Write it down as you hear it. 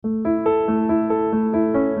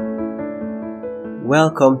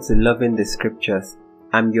Welcome to Loving the Scriptures.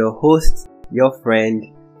 I'm your host, your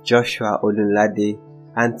friend, Joshua Olunlade,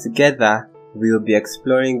 and together we'll be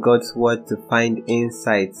exploring God's Word to find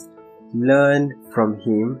insights, learn from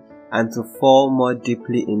Him, and to fall more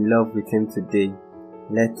deeply in love with Him today.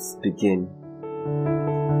 Let's begin.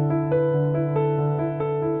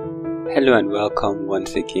 Hello and welcome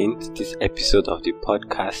once again to this episode of the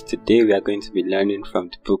podcast. Today we are going to be learning from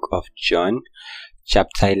the book of John,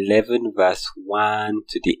 chapter 11, verse 1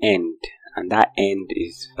 to the end. And that end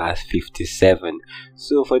is verse 57.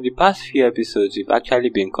 So for the past few episodes, we've actually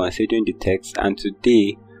been considering the text, and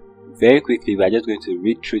today, very quickly, we are just going to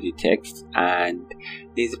read through the text, and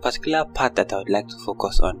there's a particular part that I would like to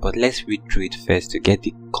focus on, but let's read through it first to get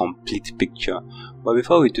the complete picture. But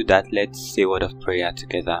before we do that, let's say a word of prayer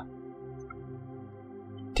together.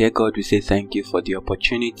 Dear God, we say thank you for the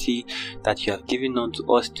opportunity that you have given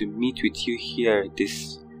unto us to meet with you here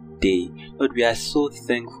this day. Lord, we are so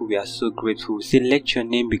thankful, we are so grateful. We say, let your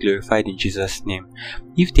name be glorified in Jesus' name.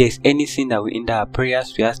 If there is anything that will hinder our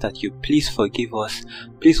prayers, we ask that you please forgive us.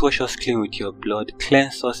 Please wash us clean with your blood.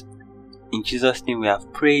 Cleanse us. In Jesus' name we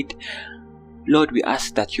have prayed. Lord, we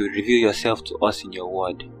ask that you reveal yourself to us in your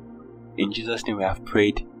word. In Jesus' name we have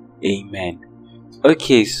prayed. Amen.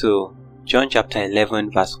 Okay, so John chapter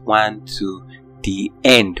 11 verse 1 to the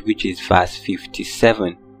end, which is verse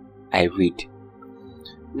 57. I read.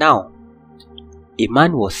 Now, a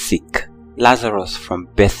man was sick, Lazarus from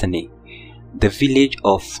Bethany, the village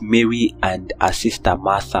of Mary and her sister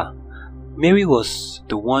Martha. Mary was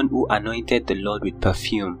the one who anointed the Lord with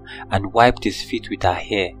perfume and wiped his feet with her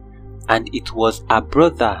hair. And it was her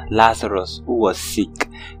brother Lazarus who was sick.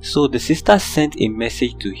 So the sister sent a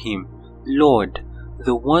message to him, Lord,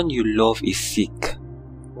 the one you love is sick.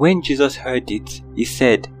 When Jesus heard it, he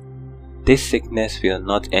said, this sickness will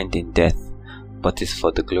not end in death, but is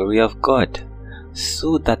for the glory of God,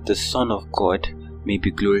 so that the Son of God may be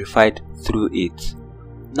glorified through it.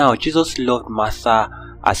 Now Jesus loved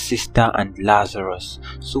Martha, her sister, and Lazarus.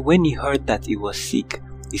 So when he heard that he was sick,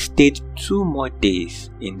 he stayed 2 more days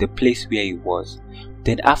in the place where he was.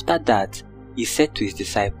 Then after that, he said to his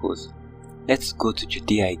disciples, let's go to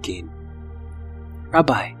Judea again.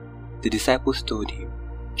 Rabbi, the disciples told him,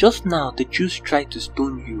 just now the Jews tried to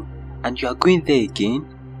stone you, and you are going there again?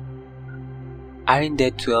 Aren't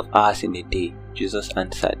there 12 hours in a day? Jesus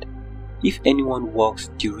answered. If anyone walks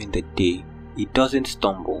during the day, he doesn't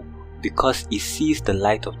stumble, because he sees the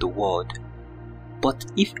light of the world. But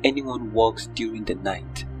if anyone walks during the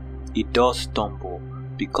night, he does stumble,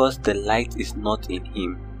 because the light is not in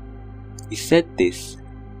him. He said this,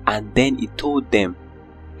 and then he told them,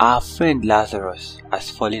 our friend Lazarus has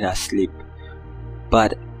fallen asleep,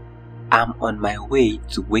 but I'm on my way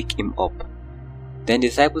to wake him up. Then the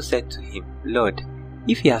disciples said to him, Lord,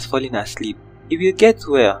 if he has fallen asleep, he will get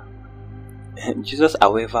well. Jesus,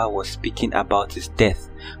 however, was speaking about his death,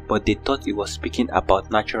 but they thought he was speaking about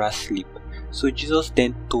natural sleep. So Jesus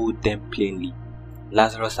then told them plainly,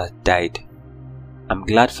 Lazarus has died. I'm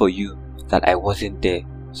glad for you that I wasn't there,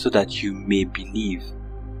 so that you may believe.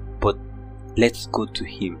 But let's go to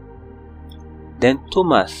him. Then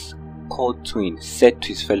Thomas, called Twin, said to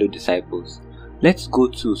his fellow disciples, let's go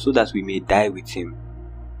too, so that we may die with him.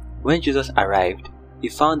 When Jesus arrived, he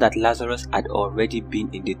found that Lazarus had already been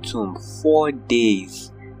in the tomb 4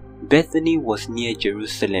 days. Bethany was near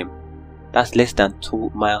Jerusalem. That's less than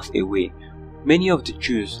 2 miles away. Many of the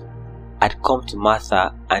Jews had come to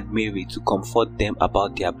Martha and Mary to comfort them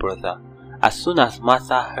about their brother. As soon as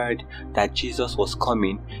Martha heard that Jesus was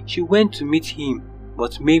coming, she went to meet him,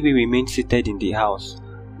 but Mary remained seated in the house.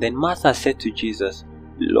 Then Martha said to Jesus,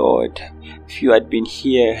 Lord, if you had been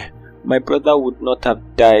here, my brother would not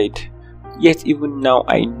have died. Yet even now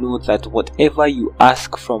I know that whatever you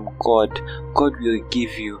ask from God, God will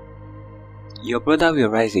give you. Your brother will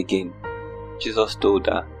rise again, Jesus told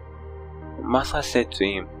her. Martha said to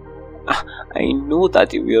him, I know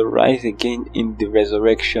that he will rise again in the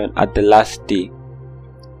resurrection at the last day.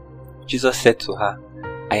 Jesus said to her,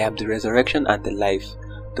 I am the resurrection and the life.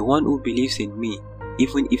 The one who believes in me,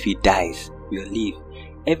 even if he dies, will live.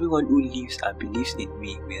 Everyone who lives and believes in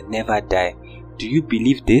me will never die. Do you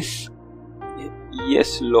believe this?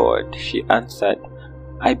 Yes, Lord, she answered.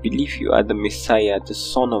 I believe you are the Messiah, the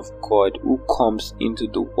Son of God, who comes into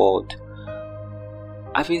the world.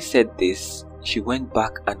 Having said this, she went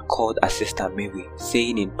back and called her sister Mary,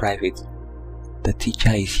 saying in private, the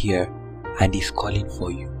teacher is here and is calling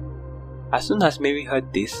for you. As soon as Mary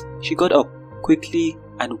heard this, she got up quickly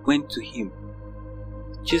and went to him.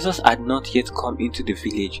 Jesus had not yet come into the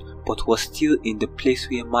village, but was still in the place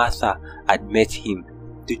where Martha had met him.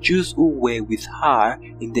 The Jews who were with her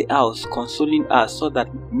in the house consoling her saw that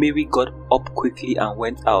Mary got up quickly and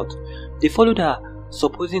went out. They followed her,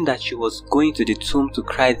 supposing that she was going to the tomb to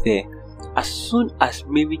cry there. As soon as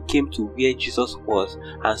Mary came to where Jesus was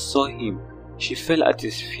and saw him, she fell at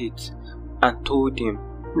his feet and told him,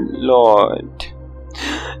 "Lord,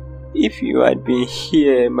 if you had been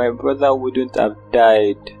here, my brother wouldn't have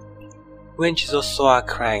died." When Jesus saw her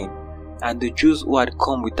crying, and the Jews who had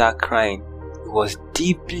come with her crying, he was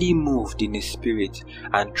deeply moved in his spirit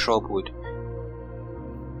and troubled.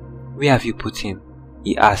 "Where have you put him?"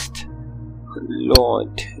 he asked.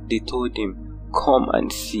 "Lord," they told him, "come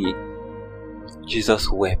and see."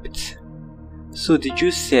 Jesus wept. So the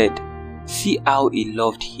Jews said, "See how he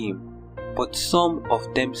loved him." But some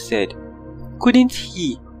of them said, "Couldn't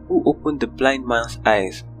he who opened the blind man's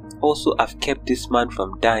eyes also have kept this man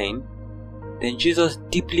from dying?" Then Jesus,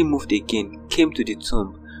 deeply moved again, came to the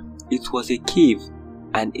tomb. It was a cave,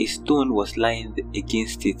 and a stone was lying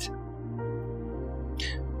against it.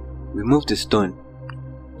 "Remove the stone,"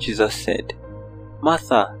 Jesus said.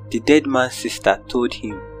 Martha, the dead man's sister, told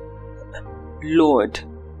him, "Lord,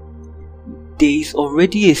 there is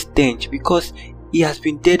already a stench because he has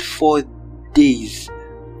been dead 4 days."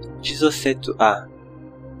 Jesus said to her,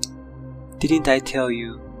 "Didn't I tell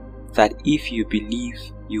you that if you believe,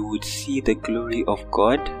 you would see the glory of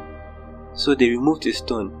God?" So they removed the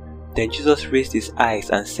stone. Then Jesus raised his eyes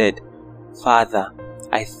and said, "Father,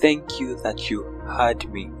 I thank you that you heard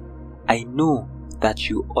me. I know that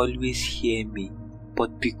you always hear me,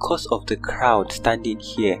 but because of the crowd standing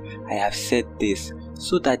here, I have said this,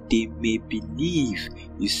 so that they may believe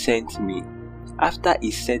you sent me." After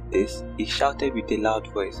he said this, he shouted with a loud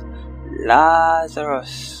voice,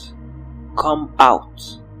 "Lazarus, come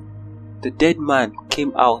out." The dead man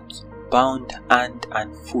came out, bound hand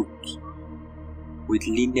and foot with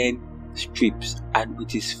linen strips and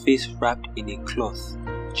with his face wrapped in a cloth.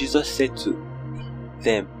 Jesus said to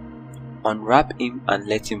them, "Unwrap him and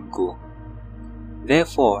let him go."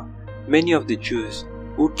 Therefore, many of the Jews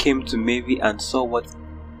who came to Mary and saw what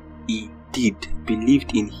he did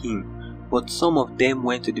believed in him, but some of them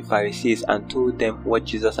went to the Pharisees and told them what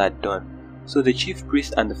Jesus had done. So the chief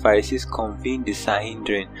priests and the Pharisees convened the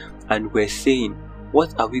Sanhedrin and were saying,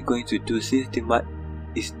 "What are we going to do since the man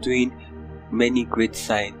is doing many great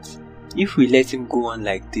signs? If we let him go on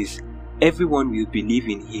like this, everyone will believe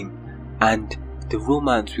in him, and the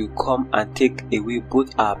Romans will come and take away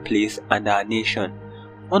both our place and our nation."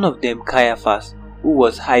 One of them, Caiaphas, who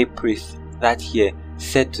was high priest that year,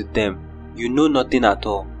 said to them, "You know nothing at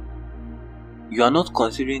all. You are not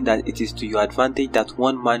considering that it is to your advantage that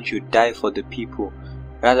one man should die for the people,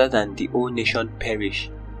 rather than the whole nation perish."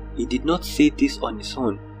 He did not say this on his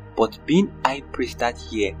own, but being high priest that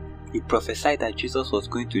year, he prophesied that Jesus was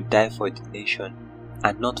going to die for the nation,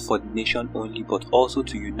 and not for the nation only, but also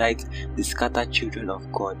to unite the scattered children of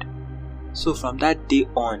God. So from that day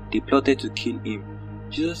on, they plotted to kill him.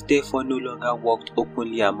 Jesus therefore no longer walked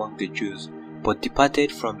openly among the Jews, but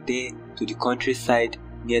departed from there to the countryside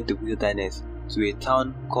near the wilderness, to a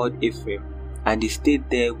town called Ephraim, and he stayed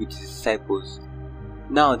there with his disciples.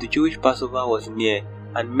 Now the Jewish Passover was near,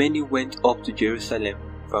 and many went up to Jerusalem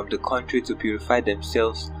from the country to purify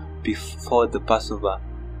themselves before the Passover.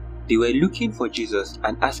 They were looking for Jesus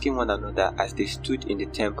and asking one another as they stood in the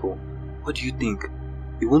temple, "What do you think?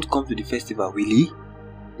 He won't come to the festival, will he?"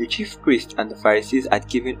 The chief priests and the Pharisees had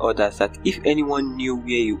given orders that if anyone knew where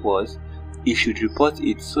he was, he should report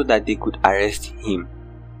it so that they could arrest him.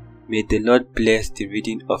 May the Lord bless the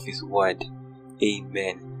reading of his word.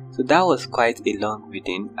 Amen. So that was quite a long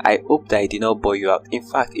reading. I hope that I did not bore you out. In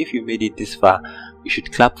fact, if you made it this far, you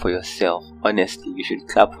should clap for yourself. Honestly, you should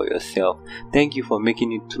clap for yourself. Thank you for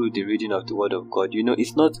making it through the reading of the Word of God. You know,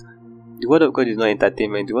 the Word of God is not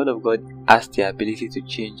entertainment. The Word of God has the ability to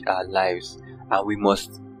change our lives, and we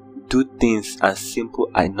must do things as simple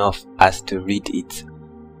enough as to read it.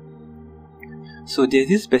 So there's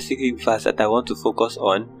this specific verse that I want to focus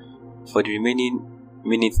on for the remaining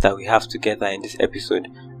minutes that we have together in this episode,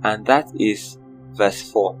 and that is verse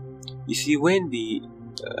 4. You see, when the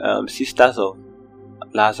sisters of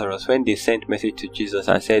Lazarus, when they sent message to Jesus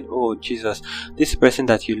and said, "Oh Jesus, this person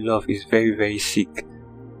that you love is very, very sick,"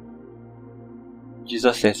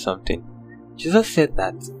 Jesus said something. Jesus said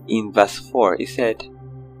that in verse 4, he said,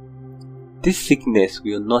 "This sickness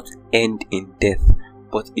will not end in death,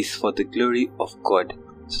 but is for the glory of God,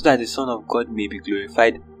 so that the Son of God may be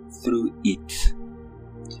glorified through it."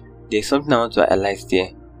 There's something I want to highlight there.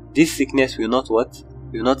 This sickness will not what?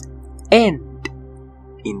 Will not end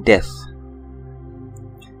in death.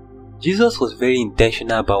 Jesus was very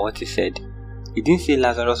intentional about what he said. He didn't say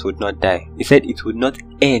Lazarus would not die. He said it would not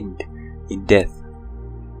end in death.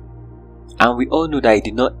 And we all know that it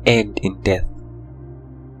did not end in death.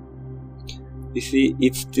 You see,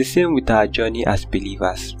 it's the same with our journey as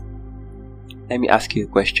believers. Let me ask you a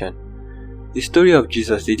question. The story of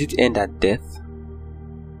Jesus, did it end at death?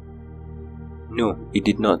 No, it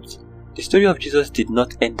did not. The story of Jesus did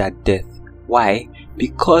not end at death. Why?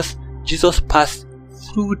 Because Jesus passed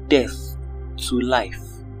through death to life.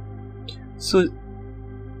 So,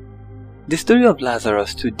 the story of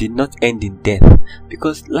Lazarus too did not end in death,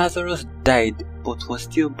 because Lazarus died but was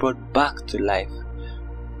still brought back to life.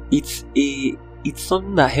 It's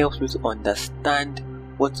something that helps me to understand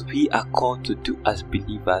what we are called to do as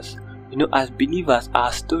believers. You know, as believers,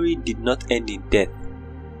 our story did not end in death.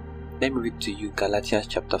 Let me read to you Galatians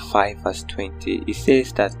chapter 5 verse 20. It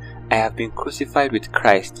says that I have been crucified with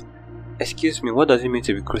Christ. Excuse me, what does it mean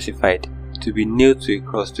to be crucified? To be nailed to a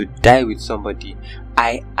cross, to die with somebody.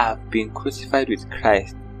 I have been crucified with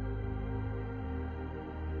Christ,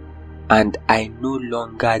 and I no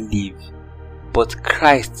longer live, but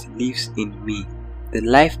Christ lives in me. The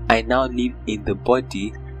life I now live in the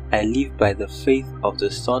body, I live by the faith of the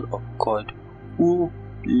Son of God, who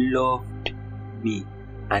loved me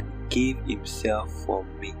and gave himself for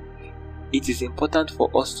me. It is important for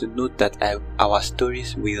us to note that our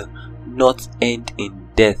stories will not end in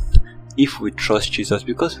death if we trust Jesus,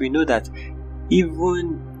 because we know that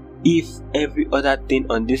even if every other thing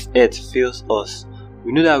on this earth fails us,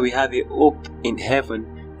 we know that we have a hope in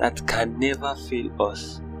heaven that can never fail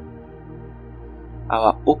us.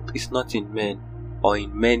 Our hope is not in men or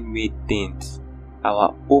in man-made things.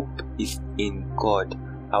 Our hope is in God.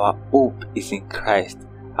 Our hope is in Christ.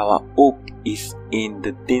 Our hope is in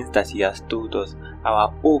the things that He has told us. Our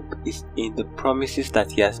hope is in the promises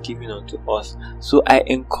that He has given unto us. So I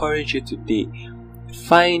encourage you today,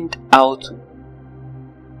 find out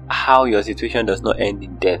how your situation does not end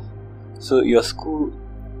in death. So your school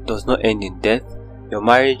does not end in death. Your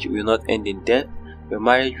marriage will not end in death. Your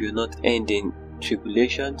marriage will not end in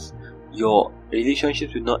tribulations. Your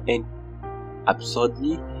relationships will not end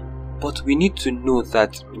absurdly. But we need to know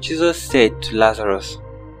that Jesus said to Lazarus,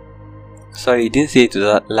 sorry, he didn't say it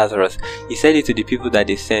to Lazarus, he said it to the people that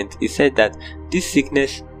they sent. He said that this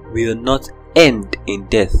sickness will not end in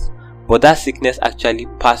death, but that sickness actually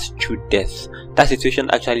passed through death. That situation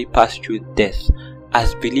actually passed through death.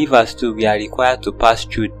 As believers too, we are required to pass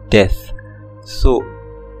through death. So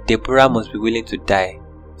Deborah must be willing to die,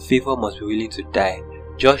 Favor must be willing to die,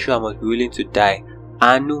 Joshua must be willing to die,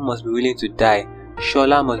 Anu must be willing to die,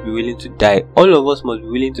 Shola must be willing to die. All of us must be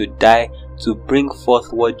willing to die to bring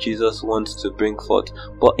forth what Jesus wants to bring forth.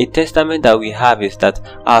 But a testament that we have is that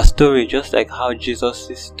our story, just like how Jesus'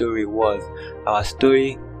 story was, our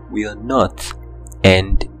story will not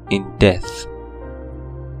end in death.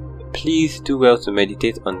 Please do well to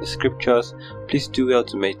meditate on the scriptures. Please do well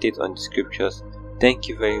to meditate on the scriptures. Thank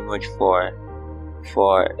you very much for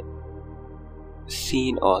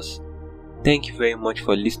seeing us. Thank you very much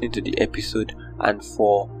for listening to the episode and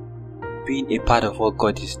for being a part of what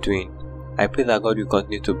God is doing. I pray that God will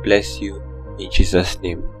continue to bless you in Jesus'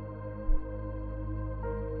 name.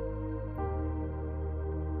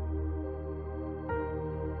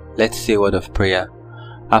 Let's say a word of prayer.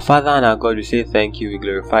 Our Father and our God, we say thank you, we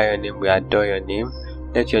glorify your name, we adore your name.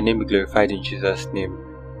 Let your name be glorified in Jesus' name.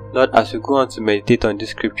 Lord, as we go on to meditate on these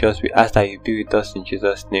scriptures, we ask that you be with us in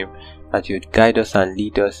Jesus' name, that you would guide us and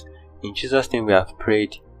lead us. In Jesus' name we have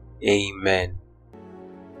prayed. Amen.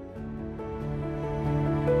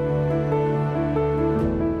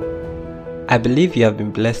 I believe you have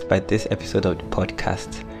been blessed by this episode of the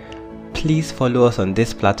podcast. Please follow us on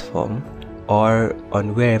this platform or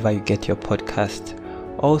on wherever you get your podcast.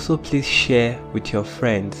 Also, please share with your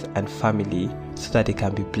friends and family so that they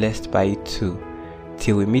can be blessed by it too.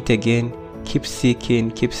 Till we meet again, keep seeking,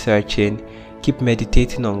 keep searching, keep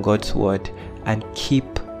meditating on God's word, and keep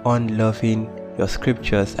on loving your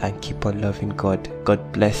scriptures and keep on loving God.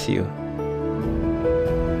 God bless you.